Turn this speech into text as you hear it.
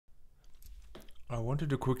I wanted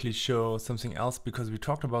to quickly show something else because we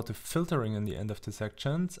talked about the filtering in the end of the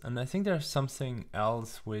sections, and I think there's something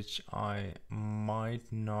else which I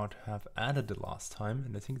might not have added the last time,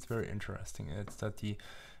 and I think it's very interesting. It's that the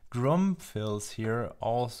drum fills here are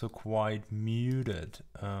also quite muted.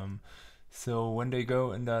 So when they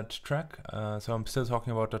go in that track, so I'm still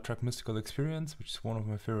talking about the track Mystical Experience, which is one of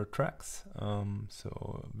my favorite tracks.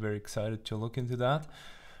 So very excited to look into that.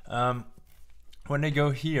 When they go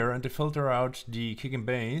here and they filter out the kick and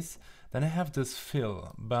bass, then I have this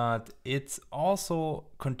fill, but it's also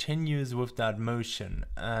continues with that motion.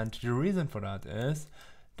 And the reason for that is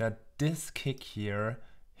that this kick here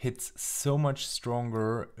hits so much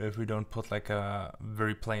stronger if we don't put like a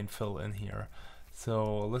very plain fill in here.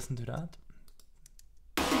 So listen to that.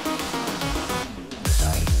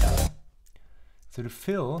 So the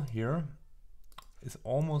fill here is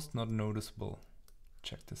almost not noticeable.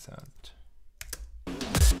 Check this out.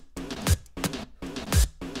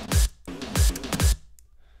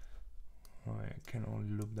 I can only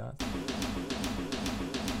loop that.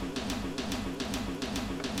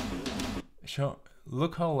 So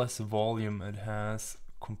look how less volume it has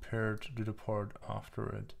compared to the part after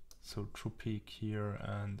it. So true peak here,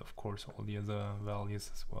 and of course all the other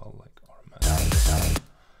values as well, like RMS.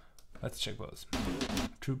 Let's check those.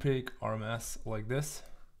 True peak, RMS, like this.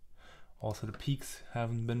 Also the peaks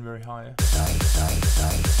haven't been very high.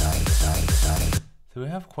 So we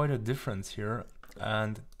have quite a difference here,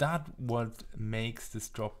 and that's what makes this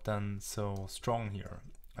drop then so strong here.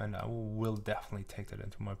 And I will definitely take that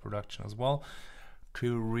into my production as well,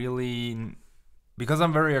 to really, because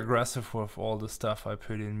I'm very aggressive with all the stuff I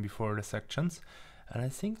put in before the sections, and I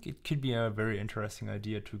think it could be a very interesting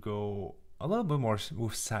idea to go a little bit more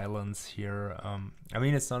with silence here. I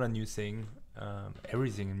mean, it's not a new thing.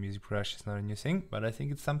 Everything in music production is not a new thing, but I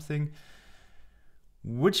think it's something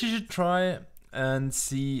which you should try and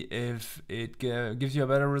see if it gives you a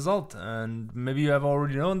better result. And maybe you have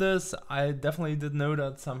already known this. I definitely did know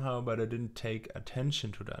that somehow, but I didn't take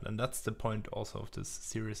attention to that. And that's the point also of this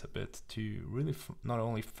series a bit, to really not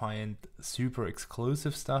only find super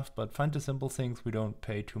exclusive stuff, but find the simple things we don't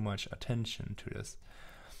pay too much attention to this.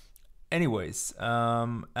 Anyways,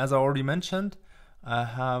 as I already mentioned, I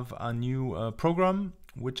have a new program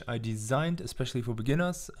which I designed especially for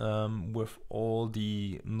beginners, with all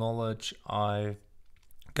the knowledge I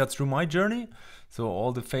got through my journey. So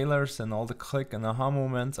all the failures and all the click and aha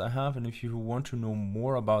moments I have. And if you want to know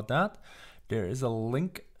more about that, there is a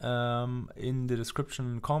link in the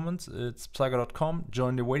description comments. It's psiger.com.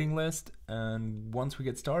 Join the waiting list, and once we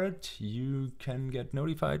get started, you can get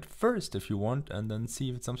notified first if you want, and then see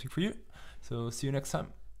if it's something for you. So see you next time.